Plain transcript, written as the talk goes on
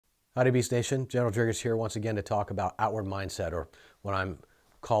Howdy Beast Nation, General Driggers here once again to talk about outward mindset, or what I'm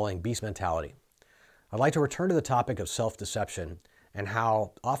calling beast mentality. I'd like to return to the topic of self-deception and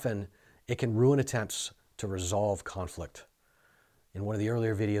how often it can ruin attempts to resolve conflict. In one of the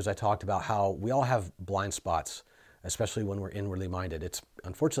earlier videos I talked about how we all have blind spots, especially when we're inwardly minded.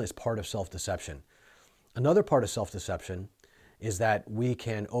 Unfortunately, it's part of self-deception. Another part of self-deception is that we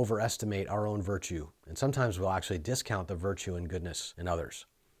can overestimate our own virtue, and sometimes we'll actually discount the virtue and goodness in others.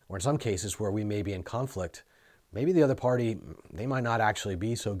 Or in some cases where we may be in conflict, maybe the other party, they might not actually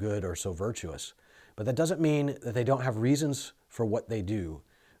be so good or so virtuous. But that doesn't mean that they don't have reasons for what they do,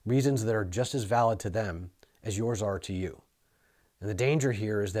 reasons that are just as valid to them as yours are to you. And the danger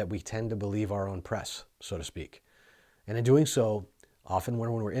here is that we tend to believe our own press, so to speak. And in doing so, often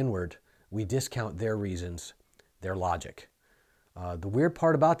when we're inward, we discount their reasons, their logic. The weird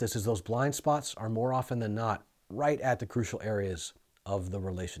part about this is those blind spots are more often than not right at the crucial areas of the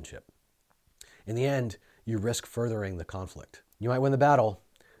relationship. In the end, you risk furthering the conflict. You might win the battle,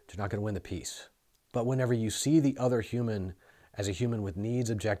 but you're not going to win the peace. But whenever you see the other human as a human with needs,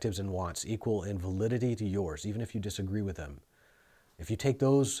 objectives, and wants equal in validity to yours, even if you disagree with them, if you take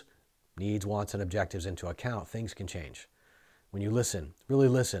those needs, wants, and objectives into account, things can change. When you listen, really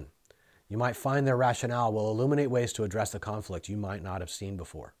listen, you might find their rationale will illuminate ways to address the conflict you might not have seen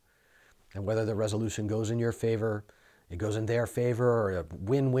before. And whether the resolution goes in your favor, it goes in their favor, or a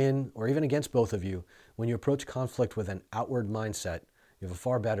win-win, or even against both of you, when you approach conflict with an outward mindset, you have a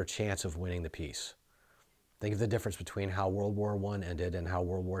far better chance of winning the peace. Think of the difference between how World War I ended and how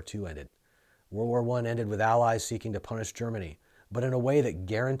World War II ended. World War I ended with Allies seeking to punish Germany, but in a way that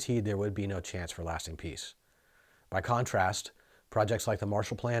guaranteed there would be no chance for lasting peace. By contrast, projects like the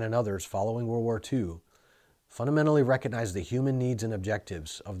Marshall Plan and others following World War II fundamentally recognized the human needs and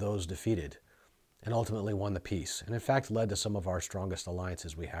objectives of those defeated, and ultimately won the peace, and in fact led to some of our strongest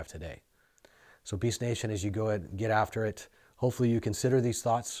alliances we have today. So Beast Nation, as you go ahead and get after it, hopefully you consider these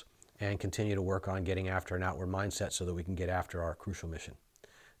thoughts and continue to work on getting after an outward mindset so that we can get after our crucial mission.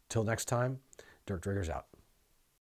 Till next time, Driggers out.